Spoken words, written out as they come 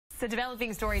A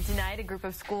developing story tonight. A group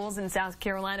of schools in South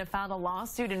Carolina filed a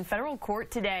lawsuit in federal court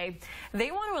today.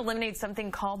 They want to eliminate something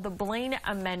called the Blaine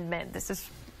Amendment. This is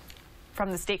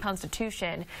from the state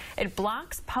constitution. It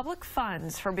blocks public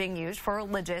funds from being used for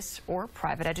religious or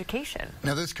private education.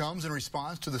 Now, this comes in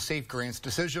response to the Safe Grants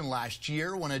decision last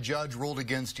year when a judge ruled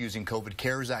against using COVID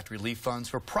CARES Act relief funds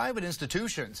for private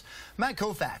institutions. Matt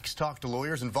Koufax talked to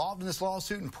lawyers involved in this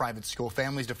lawsuit and private school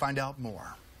families to find out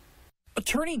more.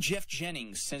 Attorney Jeff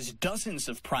Jennings says dozens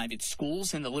of private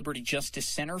schools in the Liberty Justice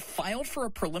Center filed for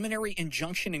a preliminary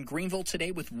injunction in Greenville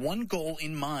today with one goal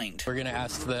in mind. We're going to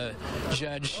ask the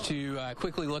judge to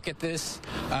quickly look at this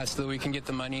so that we can get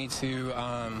the money to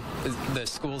the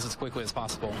schools as quickly as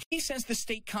possible. He says the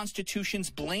state constitution's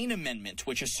Blaine Amendment,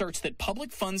 which asserts that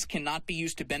public funds cannot be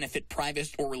used to benefit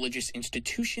private or religious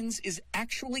institutions, is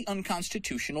actually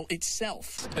unconstitutional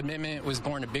itself. The amendment was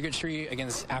born of bigotry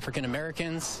against African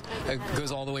Americans.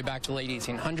 Goes all the way back to the late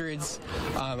 1800s.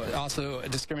 Also a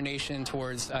discrimination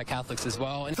towards Catholics as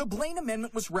well. The Blaine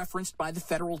Amendment was referenced by the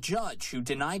federal judge who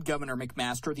denied Governor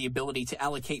McMaster the ability to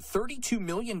allocate $32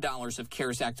 million of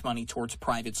CARES Act money towards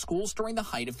private schools during the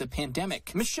height of the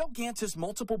pandemic. Michelle Gantz has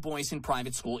multiple boys in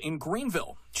private school in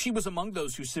Greenville. She was among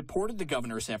those who supported the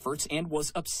governor's efforts and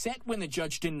was upset when the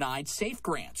judge denied SAFE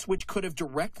grants, which could have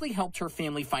directly helped her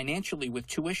family financially with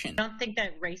tuition. I don't think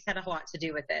that race had a whole lot to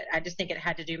do with it. I just think it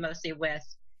had to do mostly with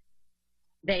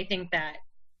they think that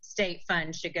state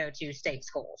funds should go to state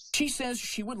schools. She says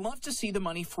she would love to see the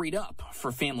money freed up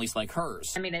for families like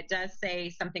hers. I mean, it does say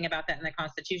something about that in the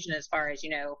Constitution as far as,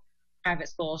 private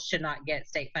schools should not get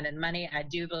state-funded money. I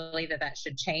do believe that that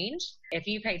should change. If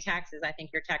you pay taxes, I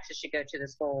think your taxes should go to the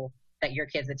school that your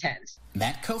kids attend.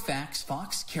 Matt Koufax,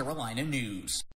 Fox Carolina News.